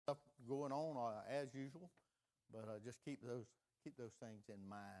going on as usual, but just keep those things in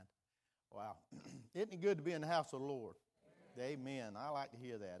mind. Wow. Isn't it good to be in the house of the Lord? Amen. I like to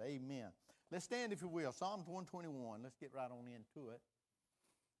hear that. Amen. Let's stand, if you will. Psalms 121. Let's get right on into it.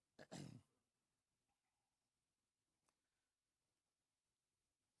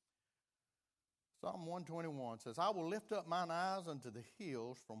 Psalm 121 says, I will lift up mine eyes unto the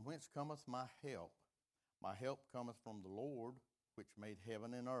hills, from whence cometh my help. My help cometh from the Lord, which made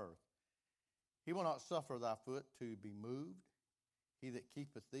heaven and earth. He will not suffer thy foot to be moved. He that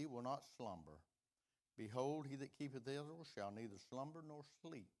keepeth thee will not slumber. Behold, he that keepeth Israel shall neither slumber nor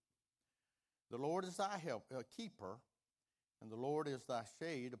sleep. The Lord is thy keeper, and the Lord is thy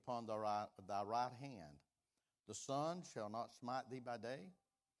shade upon thy right hand. The sun shall not smite thee by day,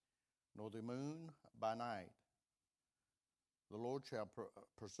 nor the moon by night. The Lord shall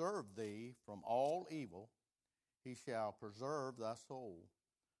preserve thee from all evil. He shall preserve thy soul.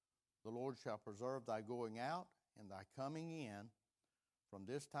 The Lord shall preserve thy going out and thy coming in from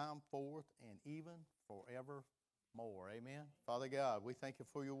this time forth and even forevermore. Amen. Father God, we thank you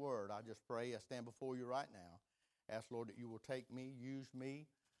for your word. I just pray, I stand before you right now. Ask, Lord, that you will take me, use me,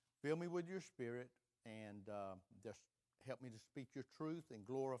 fill me with your spirit, and just help me to speak your truth and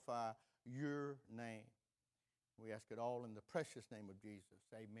glorify your name. We ask it all in the precious name of Jesus.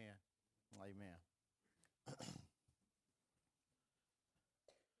 Amen. Amen.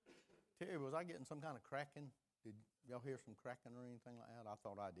 Terry, was I getting some kind of cracking? Did y'all hear some cracking or anything like that? I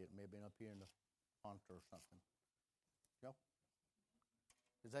thought I did. It may have been up here in the monitor or something. Y'all?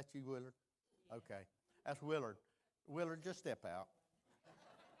 Is that you, Willard? Yeah. Okay. That's Willard. Willard, just step out.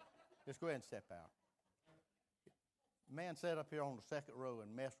 Just go ahead and step out. Man sat up here on the second row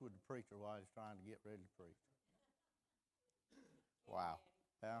and messed with the preacher while he's trying to get ready to preach. Wow.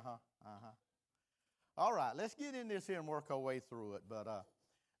 All right, let's get in this here and work our way through it. But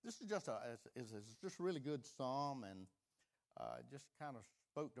this is just a really good psalm, and just kind of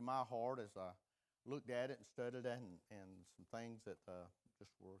spoke to my heart as I looked at it and studied it, and some things that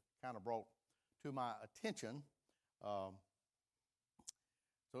just were kind of brought to my attention. So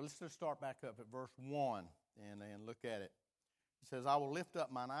let's just start back up at verse 1 and look at it. It says, I will lift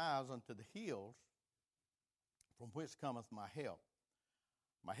up mine eyes unto the hills, from whence cometh my help.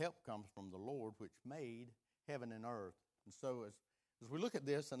 My help comes from the Lord, which made heaven and earth. And so as we look at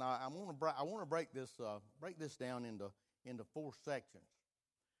this, and I want to break this down into 4 sections.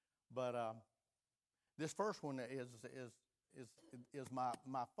 But this first one is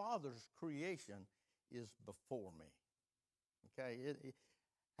my Father's creation is before me. Okay,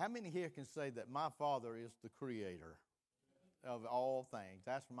 how many here can say that my Father is the creator of all things?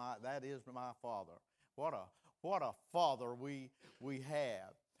 That is my Father. What a Father we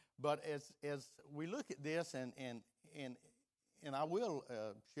have. But as we look at this, and I will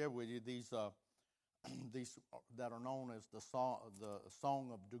share with you these that are known as the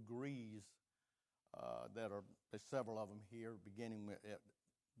Song of Degrees. There's several of them here, beginning with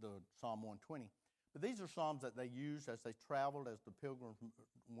the Psalm 120. But these are psalms that they used as they traveled, as the pilgrims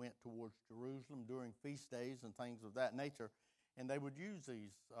went towards Jerusalem during feast days and things of that nature. And they would use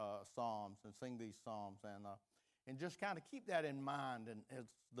these psalms and sing these psalms, and just kind of keep that in mind. And as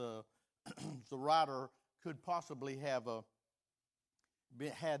the writer could possibly have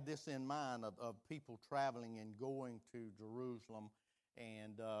had this in mind of people traveling and going to Jerusalem,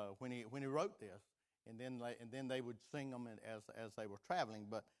 and when he wrote this, and then they would sing them as they were traveling.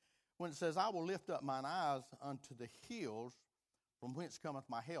 But when it says, I will lift up mine eyes unto the hills, from whence cometh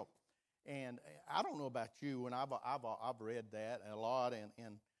my help. And I don't know about you, and I've read that a lot,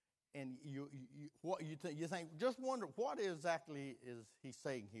 and you what you think, just wonder what exactly is he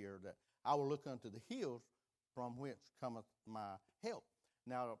saying here, that I will look unto the hills from whence cometh my help.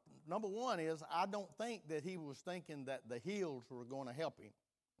 Now, number one is, I don't think that he was thinking that the hills were going to help him.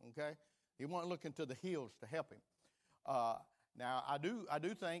 Okay, he wasn't looking to the hills to help him. Now, I do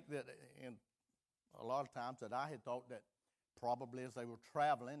think that in a lot of times that I had thought that probably as they were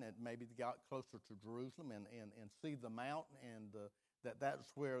traveling, and maybe they got closer to Jerusalem and see the mountain, and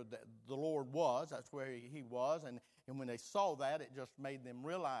that's where the Lord was. That's where he was. And when they saw that, it just made them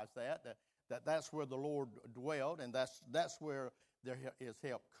realize that's where the Lord dwelled, and that's where his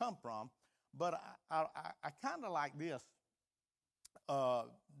help come from. But I kind of like this,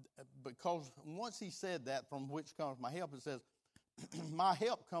 because once he said that, from which comes my help, it says, my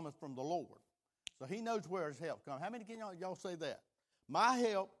help cometh from the Lord. So he knows where his help comes. How many can y'all say that? My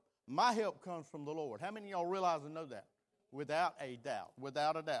help comes from the Lord. How many of y'all realize and know that? Without a doubt.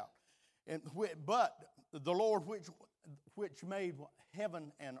 But the Lord which made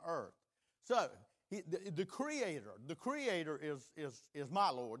heaven and earth. So The Creator is my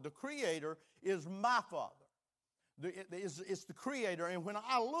Lord. The Creator is my Father. It's the Creator. And when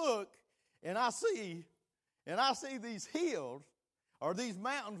I look and I see these hills or these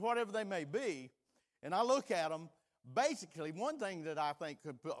mountains, whatever they may be, and I look at them, basically one thing that I think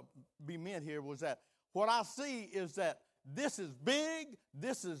could be meant here was that what I see is that this is big,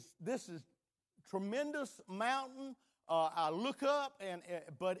 this is tremendous mountain. I look up,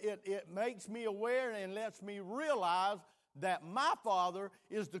 but it makes me aware and lets me realize that my Father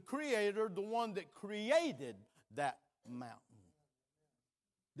is the Creator, the one that created that mountain,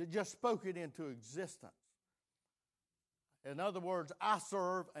 that just spoke it into existence. In other words, I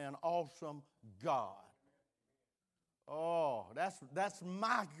serve an awesome God. Oh, that's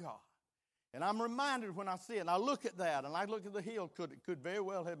my God. And I'm reminded when I see it, and I look at that, and I look at the hill, it could very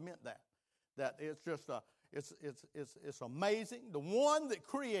well have meant that. That it's just it's amazing. The one that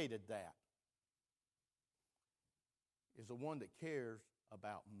created that is the one that cares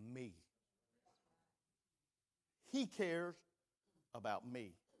about me. He cares about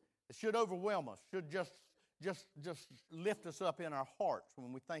me. It should overwhelm us. Should just lift us up in our hearts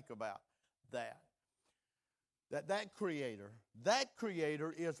when we think about that. That creator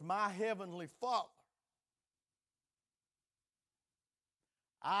is my heavenly Father.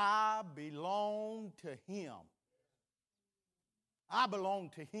 I belong to Him. I belong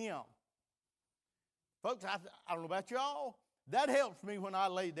to Him. Folks, I don't know about y'all. That helps me when I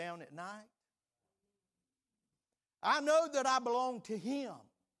lay down at night. I know that I belong to Him.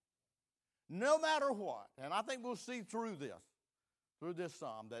 No matter what. And I think we'll see through this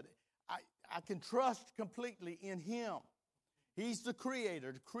psalm, that I can trust completely in Him. He's the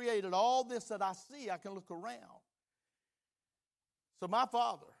Creator. Created all this that I see. I can look around. So my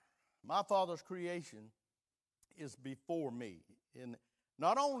Father's creation is before me. And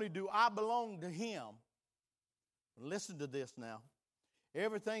not only do I belong to Him, listen to this now,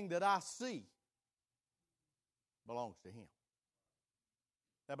 everything that I see belongs to Him.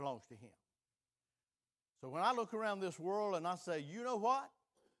 That belongs to Him. So when I look around this world and I say, you know what?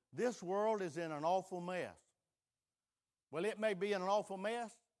 This world is in an awful mess. Well, it may be in an awful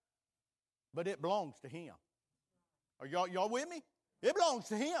mess, but it belongs to Him. Are y'all with me? It belongs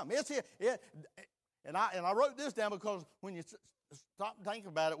to Him. It's here. And I wrote this down because when you stop and think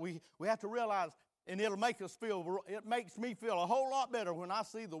about it, we have to realize, and it makes me feel a whole lot better when I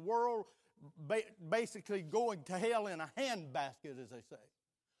see the world basically going to hell in a handbasket, as they say.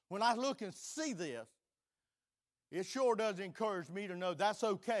 When I look and see this, it sure does encourage me to know that's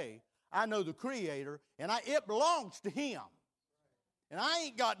okay. I know the Creator, and it belongs to Him. And I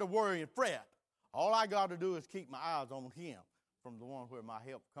ain't got to worry and fret. All I got to do is keep my eyes on Him, from the one where my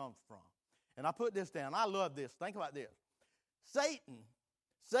help comes from. And I put this down. I love this. Think about this.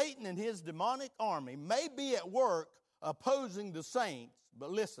 Satan and his demonic army may be at work opposing the saints,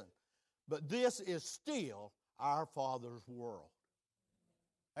 but listen, but this is still our Father's world.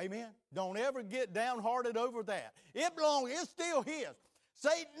 Amen? Don't ever get downhearted over that. It's still His.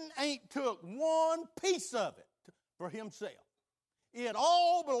 Satan ain't took one piece of it for himself. It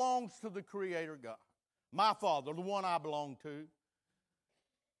all belongs to the Creator God. My Father, the one I belong to.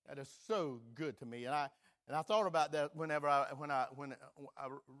 That is so good to me. And I thought about that when I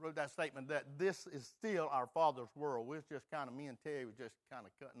wrote that statement, that this is still our Father's world. We're just kind of, me and Terry were just kind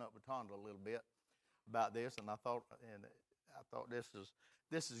of cutting up Batonda a little bit about this, and I thought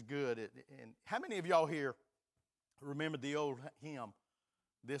this is good. And how many of y'all here remember the old hymn,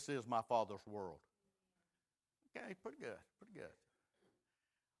 "This is my Father's world"? Okay, pretty good.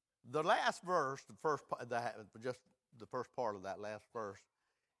 The last verse, just the first part of that last verse,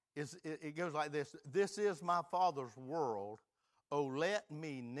 it goes like this: "This is my Father's world, oh let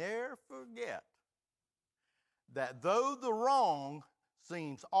me ne'er forget, that though the wrong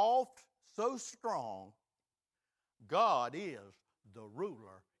seems oft so strong, God is the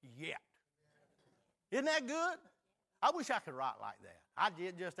ruler yet." Isn't that good? I wish I could write like that.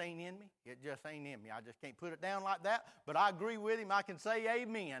 It just ain't in me. It just ain't in me. I just can't put it down like that. But I agree with him. I can say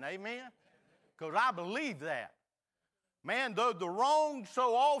amen. Amen? Because I believe that. Man, though the wrong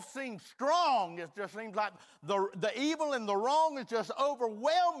so oft seems strong, it just seems like the evil and the wrong is just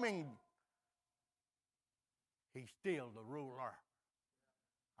overwhelming. He's still the ruler.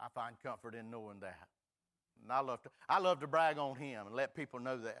 I find comfort in knowing that. And I love to brag on Him and let people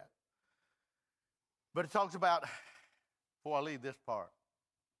know that. But it talks about, before I leave this part,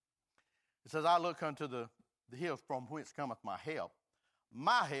 it says, "I look unto the hills from whence cometh my help.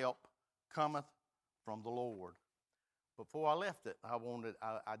 My help cometh from the Lord." Before I left it,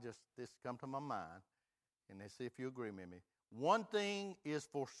 this come to my mind, and let's see if you agree with me. One thing is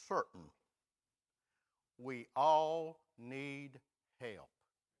for certain, we all need help.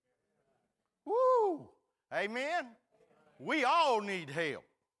 Woo! Amen? We all need help.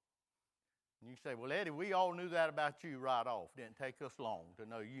 And you say, well, Eddie, we all knew that about you right off. Didn't take us long to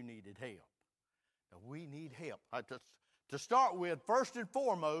know you needed help. Now, we need help. To start with, first and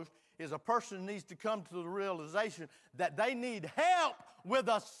foremost, is a person needs to come to the realization that they need help with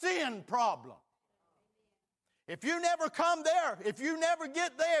a sin problem. If you never come there, if you never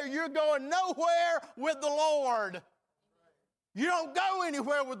get there, you're going nowhere with the Lord. You don't go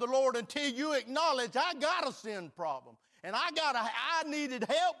anywhere with the Lord until you acknowledge, I got a sin problem. And I needed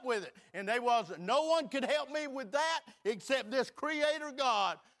help with it. And no one could help me with that except this Creator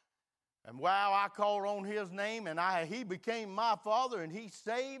God. And wow, I called on His name, and He became my Father, and He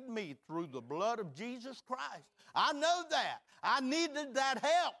saved me through the blood of Jesus Christ. I know that. I needed that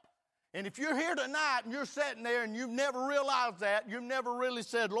help. And if you're here tonight and you're sitting there and you've never realized that, you've never really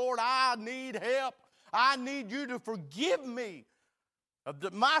said, Lord, I need help. I need you to forgive me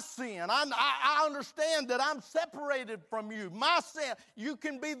of my sin. I understand that I'm separated from you. My sin. You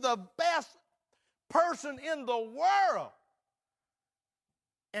can be the best person in the world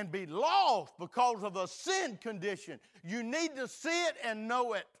and be lost because of a sin condition. You need to see it and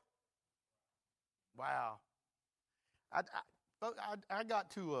know it. Wow. I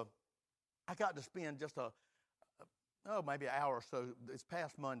got to spend just maybe an hour or so this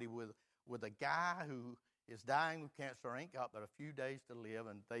past Monday with a guy who is dying with cancer, ain't got but a few days to live,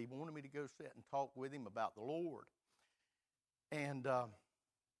 and they wanted me to go sit and talk with him about the Lord. And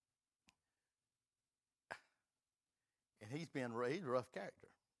he's a rough character.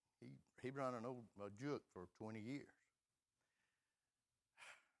 He run a juke for 20 years.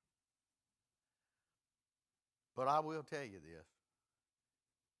 But I will tell you this.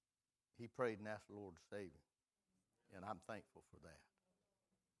 He prayed and asked the Lord to save him. And I'm thankful for that.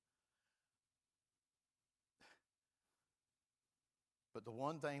 But the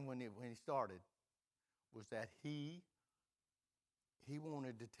one thing when he started was that he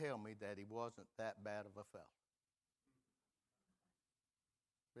wanted to tell me that he wasn't that bad of a fellow.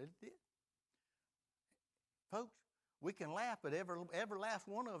 Really did. Folks, we can laugh, but every last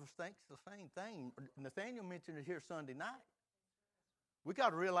one of us thinks the same thing. Nathaniel mentioned it here Sunday night. We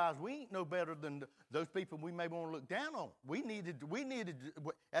got to realize we ain't no better than those people we may want to look down on. We needed.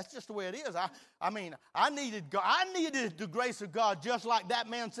 That's just the way it is. I needed the grace of God just like that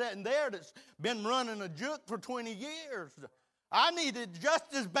man sitting there that's been running a juke for 20 years. I needed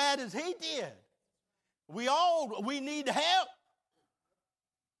just as bad as he did. We need help.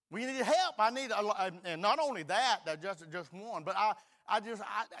 We need help. And not only that, just one, but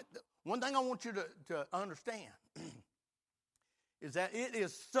one thing I want you to understand is that it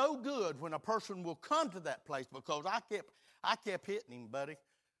is so good when a person will come to that place, because I kept hitting him, buddy.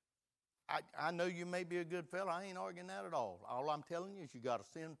 I know you may be a good fellow. I ain't arguing that at all. All I'm telling you is you got a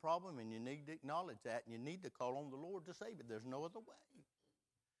sin problem, and you need to acknowledge that, and you need to call on the Lord to save it. There's no other way.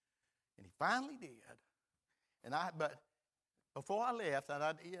 And he finally did. But before I left, and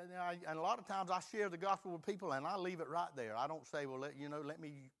a lot of times I share the gospel with people, and I leave it right there. I don't say, well, let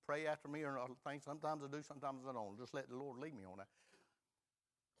me pray after me or things. Sometimes I do, sometimes I don't. Just let the Lord lead me on that.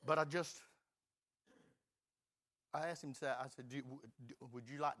 But I asked him, I said, would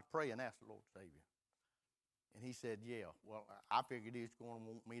you like to pray and ask the Lord to save you? And he said, yeah. Well, I figured he was going to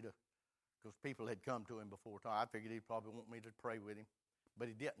want me to, because people had come to him before. I figured he'd probably want me to pray with him, but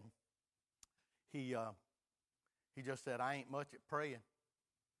he didn't. He just said, I ain't much at praying.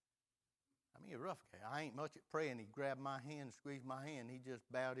 A rough guy. I ain't much at praying. He grabbed my hand and squeezed my hand. He just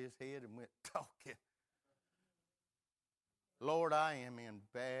bowed his head and went talking. Lord, I am in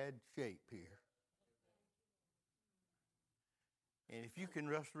bad shape here. And if you can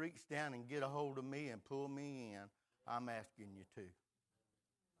just reach down and get a hold of me and pull me in, I'm asking you to.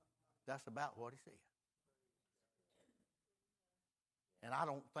 That's about what he said. And I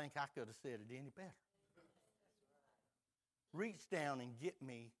don't think I could have said it any better. Reach down and get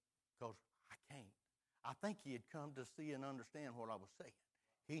me, because I can't. I think he had come to see and understand what I was saying.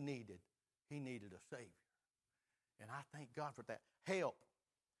 He needed a Savior. And I thank God for that. Help.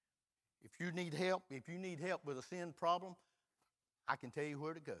 If you need help with a sin problem, I can tell you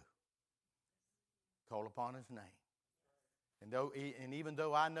where to go. Call upon his name. And even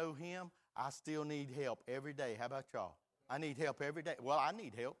though I know him, I still need help every day. How about y'all? I need help every day. Well, I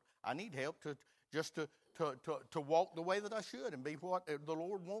need help. I need help to walk the way that I should and be what the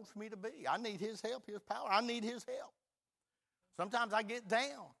Lord wants me to be. I need his help, his power. I need his help. Sometimes I get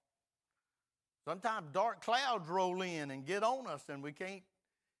down. Sometimes dark clouds roll in and get on us, and we can't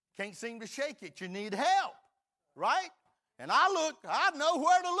seem to shake it. You need help, right? And I know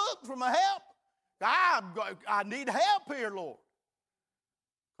where to look for my help, I need help here, Lord.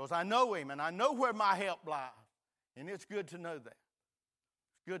 Because I know Him, and I know where my help lies. And it's good to know that.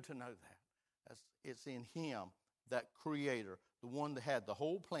 It's good to know that. It's in Him, that Creator, the one that had the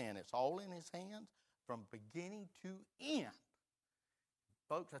whole plan. It's all in His hands from beginning to end.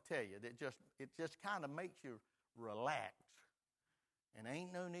 Folks, I tell you, it just kind of makes you relax. And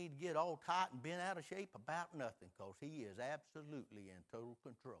ain't no need to get all tight and bent out of shape about nothing, because He is absolutely in total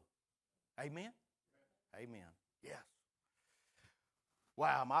control. Amen? Amen. Yes.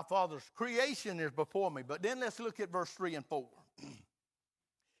 Wow, my Father's creation is before me. But then let's look at verse 3 and 4.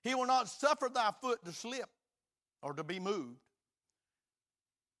 He will not suffer thy foot to slip or to be moved.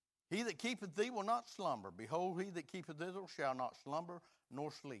 He that keepeth thee will not slumber. Behold, he that keepeth Israel shall not slumber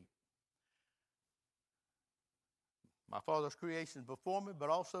nor sleep. My Father's creation is before me, but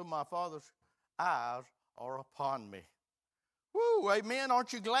also my Father's eyes are upon me. Woo, amen,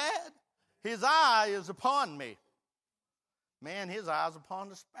 aren't you glad? His eye is upon me. Man, His eye is upon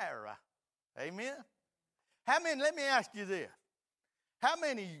the sparrow. Amen? Let me ask you this. How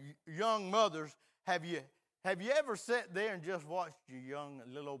many young mothers have you ever sat there and just watched your young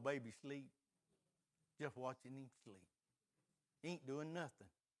little old baby sleep? Just watching him sleep. He ain't doing nothing.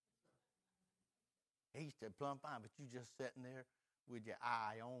 He's still plumb fine, but you just sitting there with your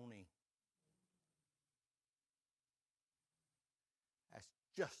eye on him. That's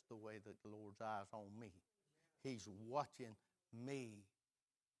just the way that the Lord's eye is on me. He's watching me.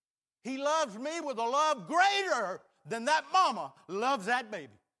 He loves me with a love greater than that mama loves that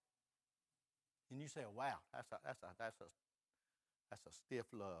baby. And you say, wow, that's a stiff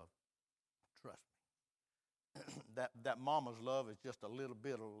love. Trust me. that mama's love is just a little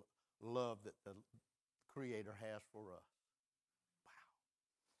bit of love that the Creator has for us. Wow.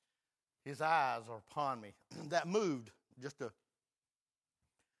 His eyes are upon me. That moved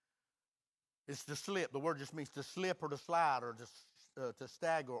it's to slip. The word just means to slip or to slide or to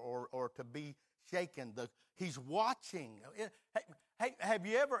stagger or to be shaken. He's watching. Hey, have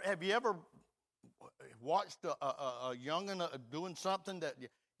you ever watched a young'un doing something that you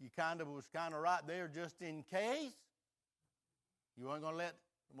was kind of right there just in case? You weren't going to let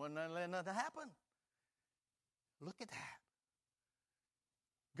nothing happen. Look at that.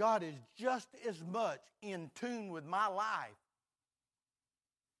 God is just as much in tune with my life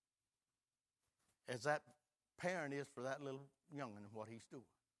as that parent is for that little young'un and what he's doing.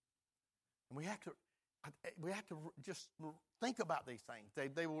 And we have to just think about these things.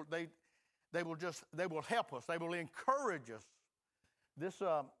 They will help us. They will encourage us. This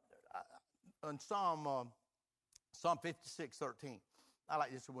in Psalm 56:13. I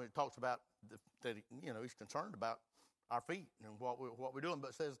like this when it talks about that He's concerned about our feet and what we're doing. But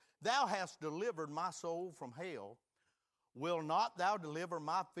it says, "Thou hast delivered my soul from hell. Will not Thou deliver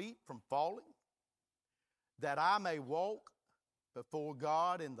my feet from falling? That I may walk before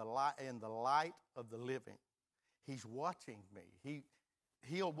God in the light of the living." He's watching me.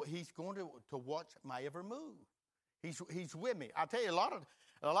 He's going to watch my every move. He's with me. I tell you, a lot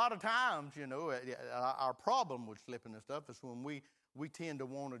of times, our problem with slipping and stuff is when we tend to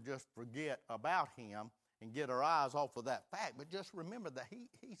want to just forget about Him and get our eyes off of that fact. But just remember that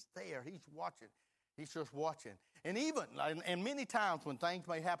He's there. He's watching. He's just watching. And many times when things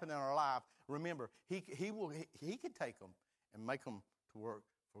may happen in our life, remember, He can take them and make them to work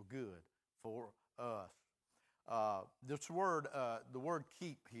for good for us. The word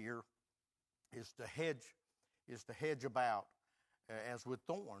 "keep" here is to hedge about, as with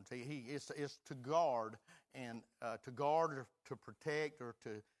thorns. It's to guard and or to protect or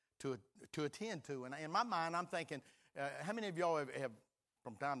to attend to. And in my mind, I'm thinking, how many of y'all have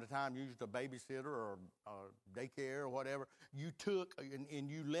from time to time used a babysitter or daycare or whatever? You took and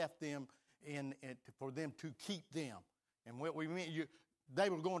you left them for them to keep them. And what we mean, they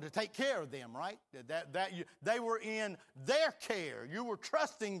were going to take care of them, right? They were in their care. You were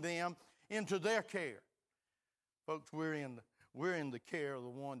trusting them into their care. Folks, we're in the care of the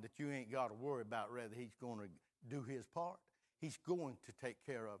one that you ain't got to worry about. Rather, He's going to do His part. He's going to take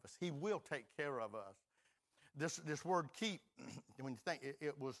care of us. He will take care of us. This word "keep," when you think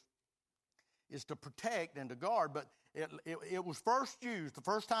is to protect and to guard, but it was first used. The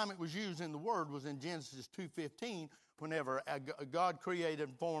first time it was used in the Word was in Genesis 2:15. Whenever God created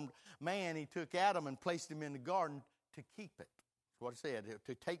and formed man, He took Adam and placed him in the garden to keep it. That's what He said,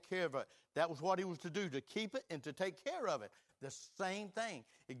 to take care of it. That was what He was to do, to keep it and to take care of it. The same thing.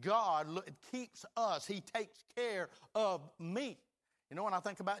 God keeps us. He takes care of me. When I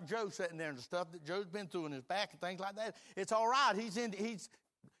think about Joe sitting there and the stuff that Joe's been through in his back and things like that, it's all right.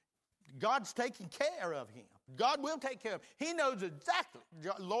 God's taking care of him. God will take care of him. He knows exactly,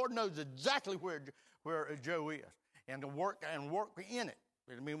 the Lord knows exactly where Joe is and to work in it.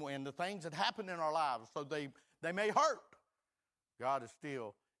 I mean, and the things that happen in our lives, so they may hurt. God is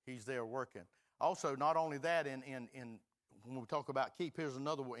still, he's there working. Also, not only that, in when we talk about keep, here's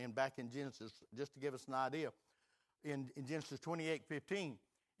another one back in Genesis, just to give us an idea. In Genesis 28:15,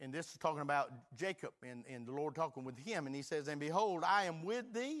 and this is talking about Jacob and the Lord talking with him, and he says, and behold, I am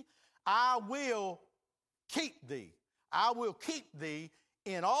with thee, I will keep thee. I will keep thee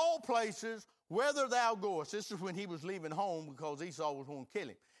in all places, whither thou goest. This is when he was leaving home because Esau was going to kill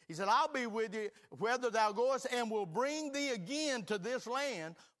him. He said, I'll be with you whither thou goest, and will bring thee again to this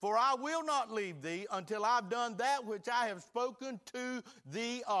land, for I will not leave thee until I've done that which I have spoken to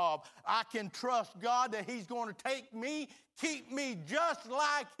thee of. I can trust God that he's going to take me, keep me just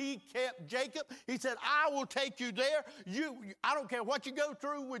like he kept Jacob. He said, I will take you there. I don't care what you go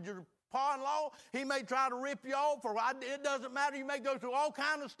through with your pa-in-law. He may try to rip you off, or it doesn't matter. You may go through all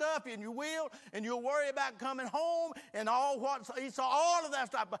kind of stuff, and you will, and you'll worry about coming home and all of that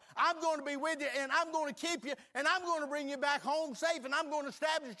stuff. But I'm going to be with you, and I'm going to keep you, and I'm going to bring you back home safe, and I'm going to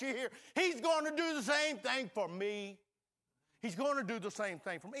establish you here. He's going to do the same thing for me. He's going to do the same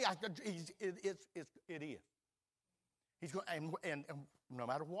thing for me. It is. He's going, and no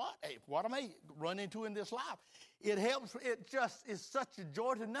matter what I may run into in this life, it helps. It just is such a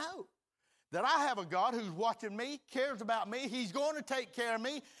joy to know that I have a God who's watching me, cares about me. He's going to take care of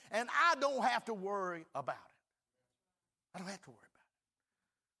me, and I don't have to worry about it. I don't have to worry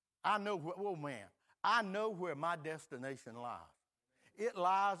about it. I know where my destination lies. It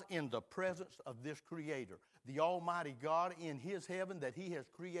lies in the presence of this Creator, the Almighty God in his heaven that he has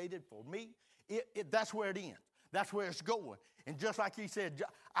created for me. That's where it ends. That's where it's going. And just like he said,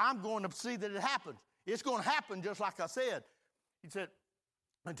 I'm going to see that it happens. It's going to happen just like I said. He said,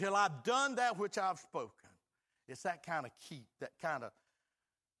 until I've done that which I've spoken. It's that kind of keep, that kind of,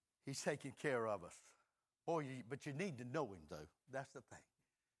 he's taking care of us. Boy, but you need to know him, though. That's the thing.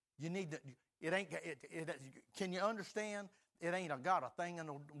 You need to, can you understand? It ain't got a thing in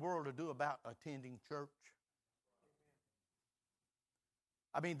the world to do about attending church.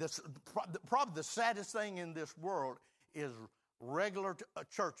 I mean, probably the saddest thing in this world is regular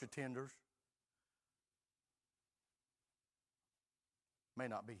church attenders may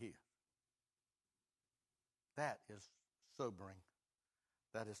not be here. That is sobering.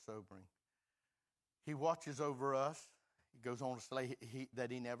 That is sobering. He watches over us. He goes on to say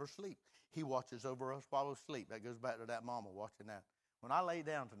that he never sleeps. He watches over us while we sleep. That goes back to that mama watching that. When I lay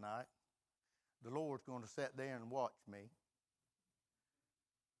down tonight, the Lord's going to sit there and watch me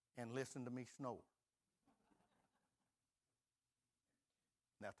and listen to me snore.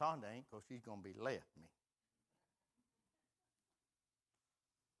 Now, Tonda ain't, because she's going to be left me.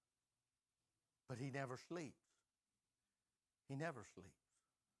 But he never sleeps. He never sleeps.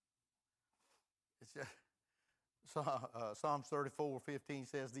 It's just, Psalms 34:15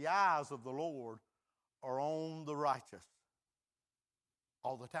 says, the eyes of the Lord are on the righteous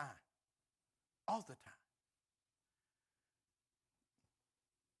all the time. All the time.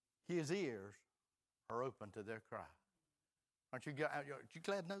 His ears are open to their cry. Aren't you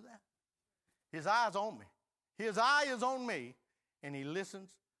glad to know that? His eye's on me. His eye is on me, and he listens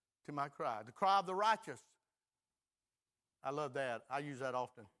to my cry. The cry of the righteous. I love that. I use that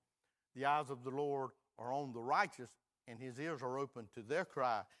often. The eyes of the Lord are on the righteous, and his ears are open to their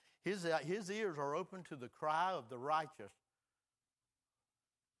cry. His ears are open to the cry of the righteous.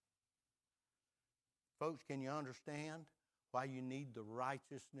 Folks, can you understand why you need the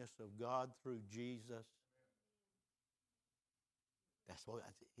righteousness of God through Jesus? That's why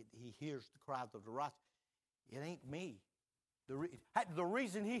he hears the cries of the righteous. It ain't me. The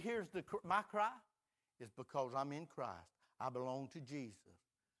reason he hears my cry is because I'm in Christ. I belong to Jesus.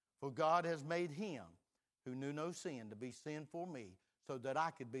 For God has made him who knew no sin to be sin for me, so that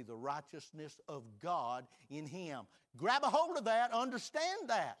I could be the righteousness of God in him. Grab a hold of that. Understand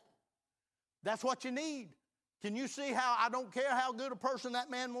that. That's what you need. Can you see how I don't care how good a person that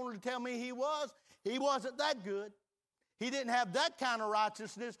man wanted to tell me he was? He wasn't that good. He didn't have that kind of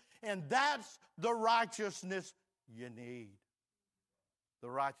righteousness, and that's the righteousness you need. The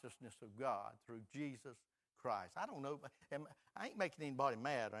righteousness of God through Jesus Christ. I don't know. I ain't making anybody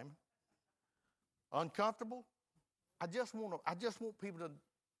mad, am I? Uncomfortable? I just want people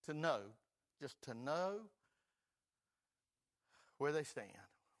to know, just to know where they stand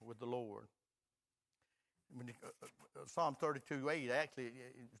with the Lord. Psalm 32:8 actually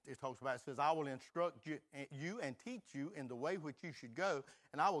it talks about, it says, I will instruct you and teach you in the way which you should go,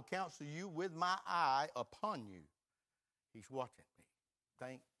 and I will counsel you with my eye upon you. He's watching me.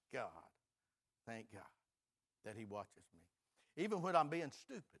 Thank God. Thank God. that he watches me. Even when I'm being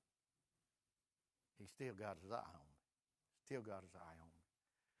stupid, he still got his eye on me. Still got his eye on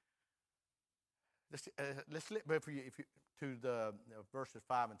me. Let's flip to the verses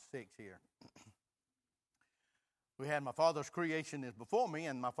 5 and 6 here. We had my Father's creation is before me,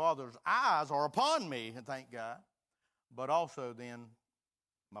 and my Father's eyes are upon me, and thank God. But also then,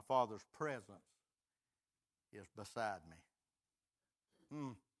 my Father's presence is beside me.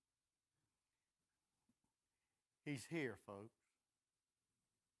 He's here, folks.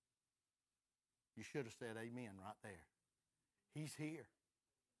 You should have said amen right there. He's here.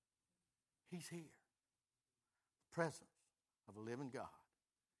 He's here. The presence of the living God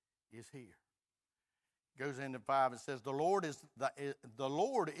is here. Goes into 5 and says, the Lord is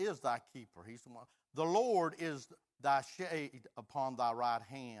thy keeper. He's the one. The Lord is thy shade upon thy right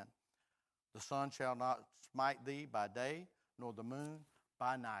hand. The sun shall not smite thee by day, nor the moon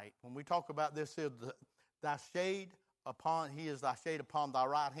by night. When we talk about this, thy shade upon, he is thy shade upon thy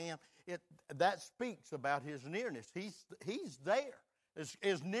right hand. That speaks about his nearness. He's there,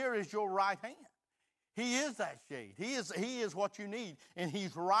 as near as your right hand. He is that shade. He is what you need, and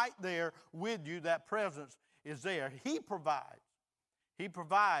he's right there with you. That presence is there. He provides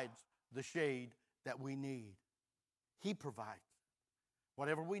the shade that we need. He provides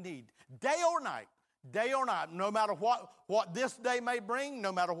whatever we need, day or night. Day or night, no matter what this day may bring,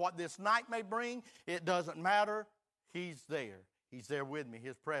 no matter what this night may bring, it doesn't matter. He's there. He's there with me,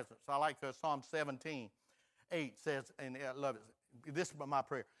 his presence. I like Psalm 17:8 says, and I love it. This is my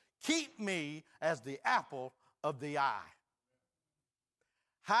prayer. Keep me as the apple of the eye.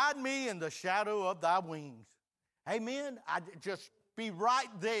 Hide me in the shadow of thy wings. Amen. I just be right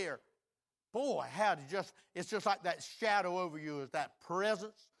there. Boy, it's just like that shadow over you is that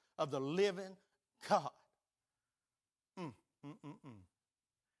presence of the living God.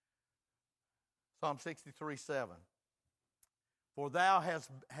 Psalm 63:7. For thou hast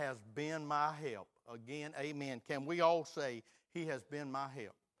been my help. Again, amen. Can we all say, he has been my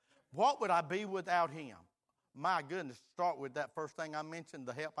help? What would I be without him? My goodness, start with that first thing I mentioned,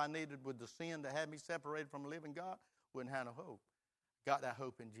 the help I needed with the sin that had me separated from the living God. Wouldn't have no hope. Got that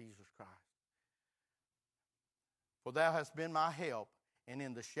hope in Jesus Christ. For thou hast been my help, and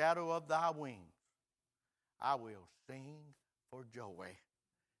in the shadow of thy wings I will sing for joy.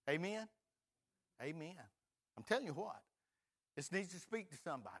 Amen? Amen. I'm telling you what. This needs to speak to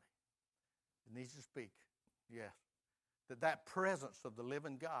somebody. It needs to speak. Yes. That presence of the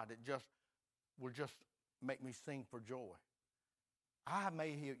living God, will just make me sing for joy. I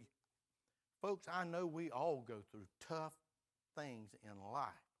may hear you. Folks, I know we all go through tough things in life.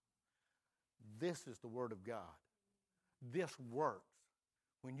 This is the Word of God. This works.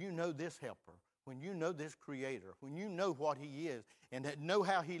 When you know this helper, when you know this creator, when you know what he is, and that know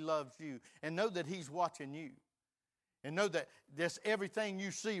how he loves you, and know that he's watching you, and know that everything you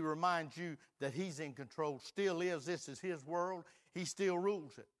see reminds you that he's in control, still is. This is his world. He still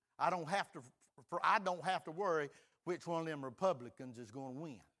rules it. I don't have to worry which one of them Republicans is going to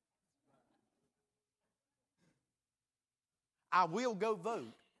win. I will go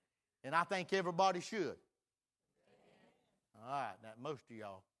vote, and I think everybody should. All right, now most of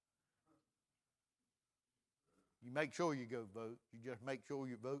y'all, you make sure you go vote. You just make sure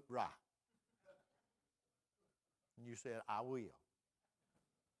you vote right. And you said, I will.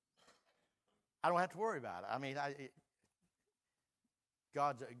 I don't have to worry about it. I mean,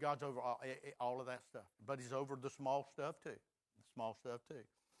 God's over all of that stuff. But he's over the small stuff too.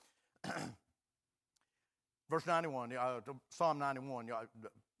 Verse 91, Psalm 91,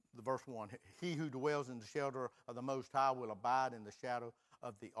 the verse 1. He who dwells in the shelter of the Most High will abide in the shadow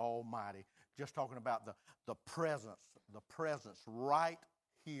of the Almighty. Just talking about the presence right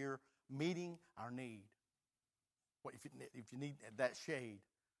here meeting our need. What if you need that shade,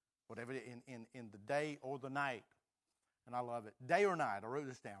 whatever in the day or the night, and I love it. Day or night, I wrote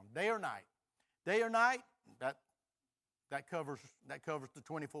this down. Day or night, that covers the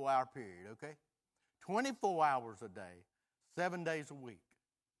 24-hour period. Okay, 24 hours a day, 7 days a week.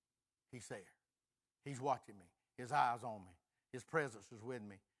 He's there. He's watching me. His eyes on me. His presence is with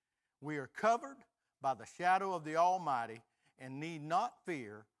me. We are covered by the shadow of the Almighty and need not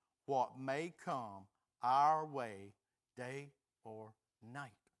fear what may come our way day or night.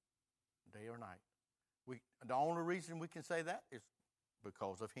 Day or night. The only reason we can say that is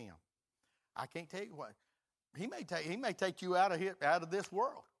because of him. I can't tell you what. He may take you out of this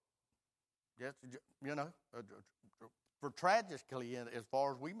world. Just, for tragically, as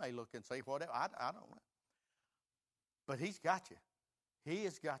far as we may look and say whatever, I don't know. But he's got you. He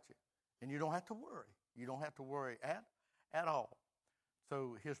has got you. And you don't have to worry. You don't have to worry at all.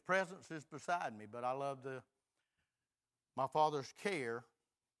 So his presence is beside me. But I love My Father's care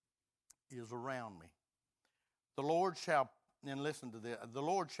is around me. The Lord shall, and listen to this, the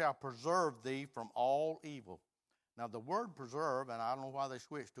Lord shall preserve thee from all evil. Now, the word preserve, and I don't know why they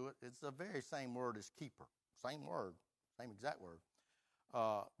switched to it, it's the very same word as keeper. Same word, same exact word.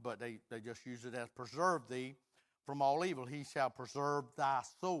 But they just use it as preserve thee from all evil. He shall preserve thy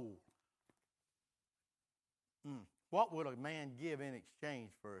soul. What would a man give in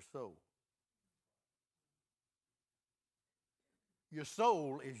exchange for a soul? Your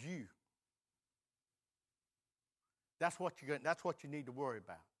soul is you. That's what you need to worry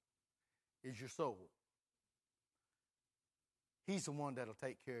about, is your soul. He's the one that'll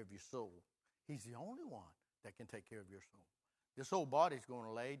take care of your soul. He's the only one that can take care of your soul. This old body's going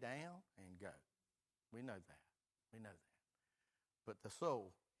to lay down and go. We know that. We know that. But the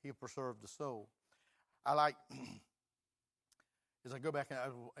soul, He'll preserve the soul. I like, as I go back and I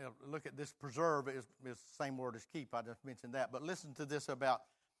look at this, preserve is the same word as keep. I just mentioned that. But listen to this about,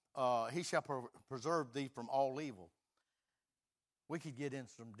 He shall preserve thee from all evil. We could get into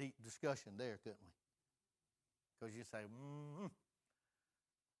some deep discussion there, couldn't we? Because you say,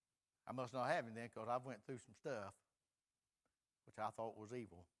 I must not have him then, because I went through some stuff which I thought was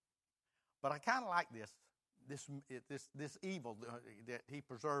evil. But I kind of like this evil, that He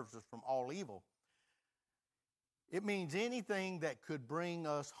preserves us from all evil. It means anything that could bring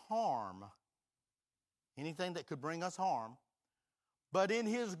us harm. Anything that could bring us harm. But in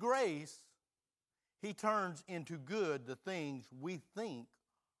His grace, He turns into good the things we think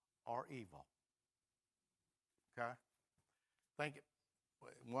are evil. Okay? Think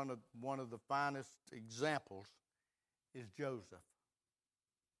one of the finest examples is Joseph.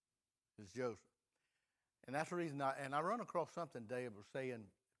 And that's the reason I run across something Dave was talking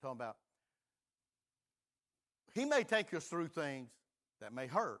about, He may take us through things that may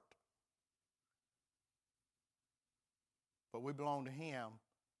hurt, but we belong to Him.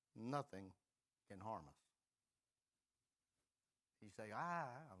 Nothing can harm us. You say,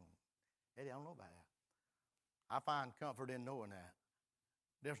 Eddie, I don't know about that. I find comfort in knowing that.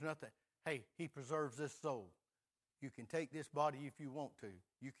 There's nothing. Hey, He preserves this soul. You can take this body if you want to.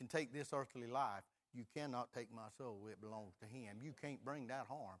 You can take this earthly life. You cannot take my soul. It belongs to Him. You can't bring that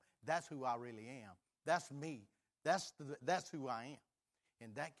harm. That's who I really am. That's me. That's who I am.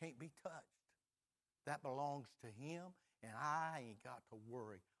 And that can't be touched. That belongs to Him, and I ain't got to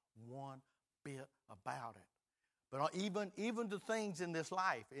worry one bit about it. But even the things in this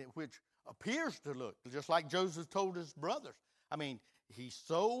life, which appears to look just like Joseph told his brothers. I mean, he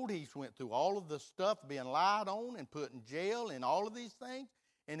sold, he went through all of the stuff, being lied on and put in jail and all of these things.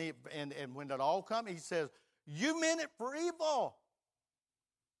 And when it all comes, he says, you meant it for evil.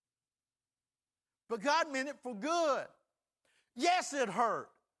 But God meant it for good. Yes, it hurt.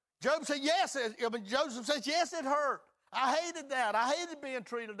 Joseph says, yes, it hurt. I hated that. I hated being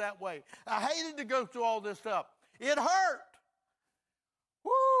treated that way. I hated to go through all this stuff. It hurt.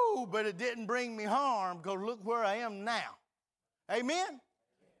 Woo, but it didn't bring me harm, because look where I am now. Amen?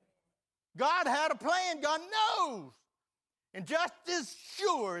 God had a plan. God knows. And just as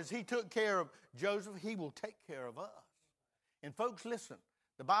sure as He took care of Joseph, He will take care of us. And folks, listen.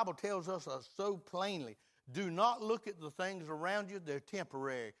 The Bible tells us so plainly, do not look at the things around you. They're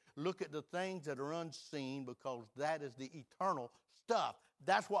temporary. Look at the things that are unseen, because that is the eternal stuff.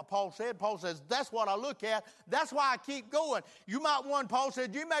 That's what Paul said. Paul says, that's what I look at. That's why I keep going. Paul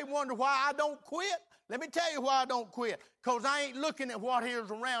said, you may wonder why I don't quit. Let me tell you why I don't quit. Because I ain't looking at what here's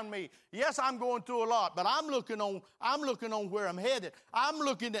around me. Yes, I'm going through a lot, but I'm looking on where I'm headed. I'm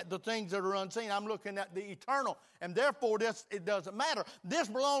looking at the things that are unseen. I'm looking at the eternal. And therefore, it doesn't matter. This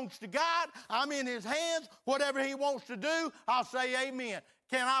belongs to God. I'm in His hands. Whatever He wants to do, I'll say amen.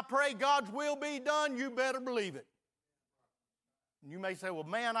 Can I pray God's will be done? You better believe it. You may say, well,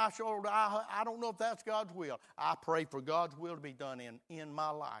 man, I don't know if that's God's will. I pray for God's will to be done in my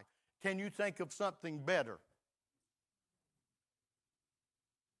life. Can you think of something better?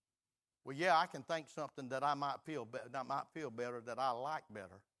 Well, yeah, I can think something that I might feel better, that I like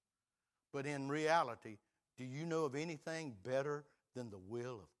better. But in reality, do you know of anything better than the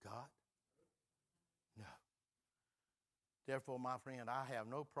will of God? No. Therefore, my friend, I have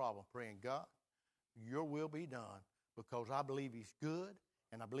no problem praying, God, your will be done, because I believe He's good,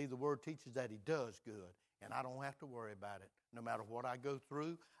 and I believe the Word teaches that He does good, and I don't have to worry about it. No matter what I go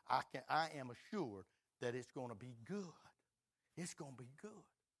through, I am assured that it's going to be good. It's going to be good.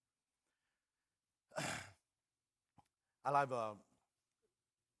 I love,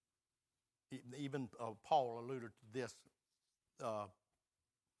 even Paul alluded to this,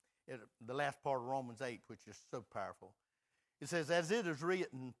 the last part of Romans 8, which is so powerful. It says, as it is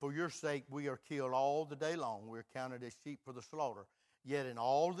written, for your sake we are killed all the day long. We're counted as sheep for the slaughter. Yet in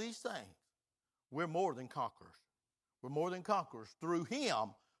all these things, we're more than conquerors. We're more than conquerors through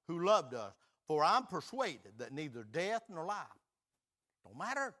him who loved us. For I'm persuaded that neither death nor life, don't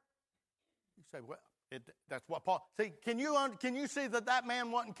matter. You say, well, that's what Paul, see, can you see that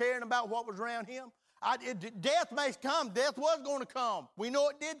man wasn't caring about what was around him? Death may come. Death was going to come. We know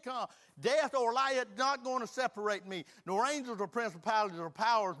it did come. Death or life is not going to separate me. Nor angels or principalities or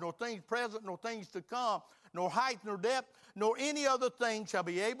powers, nor things present, nor things to come, nor height nor depth, nor any other thing shall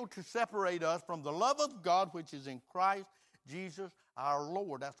be able to separate us from the love of God which is in Christ Jesus our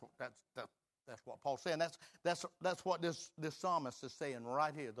Lord. That's what Paul's saying. That's what this psalmist is saying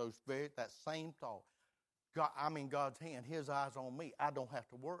right here. That same thought. God's hand, his eyes on me. I don't have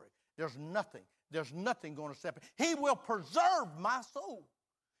to worry. There's nothing going to separate. He will preserve my soul.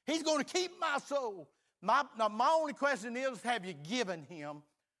 He's going to keep my soul. My only question is, have you given him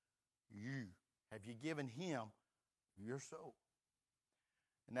you? Have you given him your soul?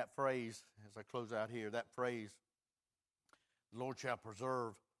 And that phrase, as I close out here, that phrase, the Lord shall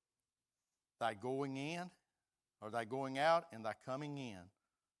preserve thy going in, or thy going out, and thy coming in.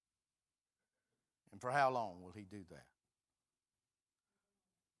 And for how long will he do that?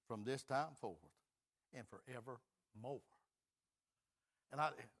 From this time forth and forevermore. And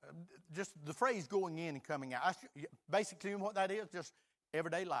just the phrase going in and coming out, basically what that is, just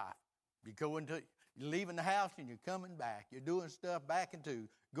everyday life. You're leaving the house and you're coming back. You're doing stuff back into,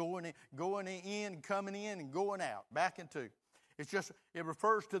 going in, coming in, and going out, back into. It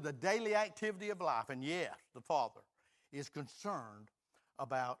refers to the daily activity of life. And yes, the Father is concerned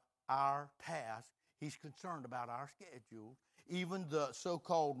about our task. He's concerned about our schedule. Even the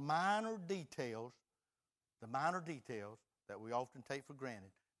so-called minor details, the minor details that we often take for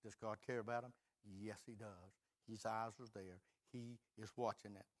granted. Does God care about them? Yes, he does. His eyes are there. He is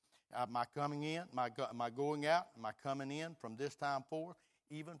watching it. My coming in, my going out, my coming in from this time forth,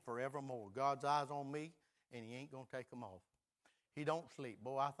 even forevermore. God's eyes on me, and he ain't going to take them off. He don't sleep.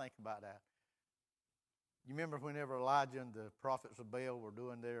 Boy, I think about that. You remember whenever Elijah and the prophets of Baal were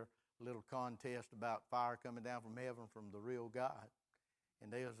doing their little contest about fire coming down from heaven from the real God.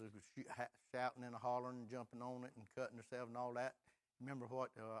 And they was shouting and hollering and jumping on it and cutting themselves and all that. Remember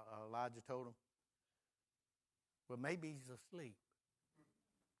what Elijah told them? Well, maybe he's asleep.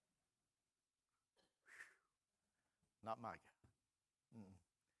 Not my guy.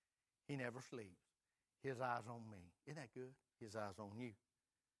 He never sleeps. His eyes on me. Isn't that good? His eyes on you.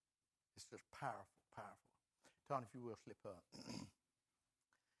 It's just powerful, powerful. Tony, if you will, slip up.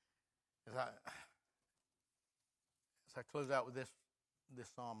 As I close out with this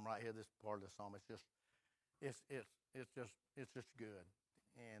psalm right here, this part of the psalm, it's just good.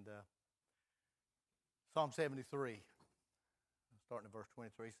 And Psalm 73, starting at verse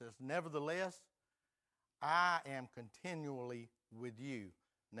 23, says, "Nevertheless, I am continually with you."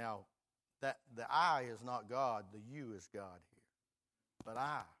 Now, that the I is not God, the you is God here. But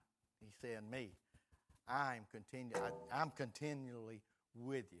he's saying me, I'm continually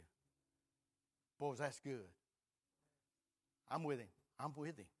with you. Boys, that's good. I'm with him. I'm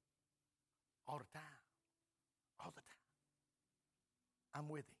with him. All the time. All the time. I'm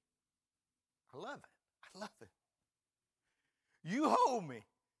with him. I love it. I love it. You hold me.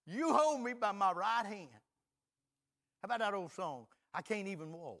 You hold me by my right hand. How about that old song? I can't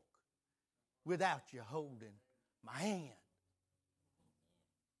even walk without you holding my hand.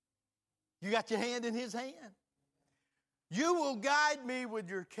 You got your hand in his hand. You will guide me with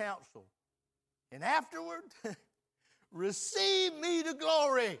your counsel. And afterward, receive me to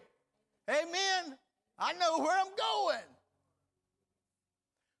glory. Amen. I know where I'm going.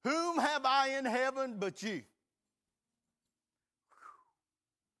 Whom have I in heaven but you?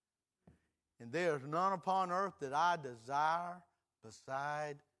 And there is none upon earth that I desire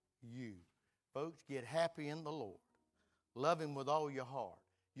beside you. Folks, get happy in the Lord. Love him with all your heart.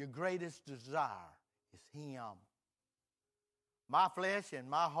 Your greatest desire is him. My flesh and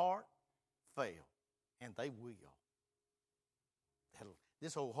my heart fail, and they will.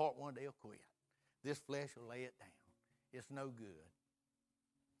 This old heart one day will quit. This flesh will lay it down. It's no good.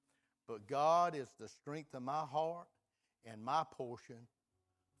 But God is the strength of my heart and my portion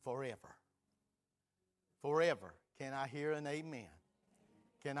forever. Forever. Can I hear an amen?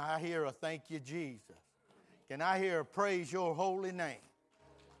 Can I hear a thank you, Jesus? Can I hear a praise your holy name?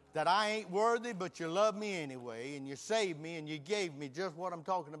 That I ain't worthy, but you love me anyway, and you saved me, and you gave me just what I'm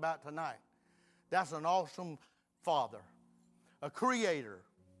talking about tonight. That's an awesome Father, a Creator.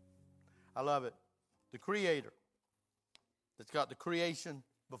 I love it. The Creator that's got the creation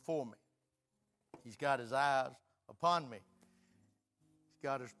before me. He's got his eyes upon me.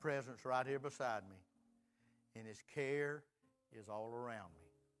 got His presence right here beside me, and His care is all around me.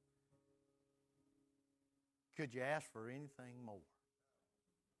 Could you ask for anything more?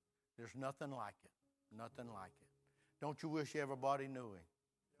 There's nothing like it. Nothing like it. Don't you wish everybody knew Him?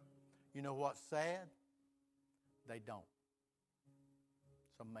 You know what's sad? They don't.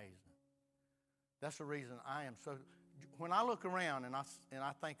 It's amazing. That's the reason I am so... When I look around and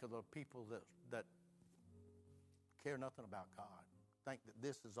I think of the people that care nothing about God, think that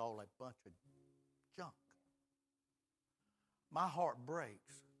this is all a bunch of junk, my heart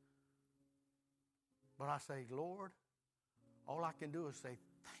breaks. But I say, Lord, all I can do is say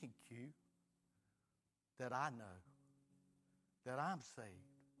thank you that I know, that I'm saved,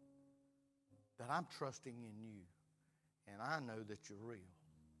 that I'm trusting in you, and I know that you're real.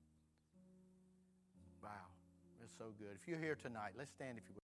 Wow, it's so good. If you're here tonight, let's stand if you will.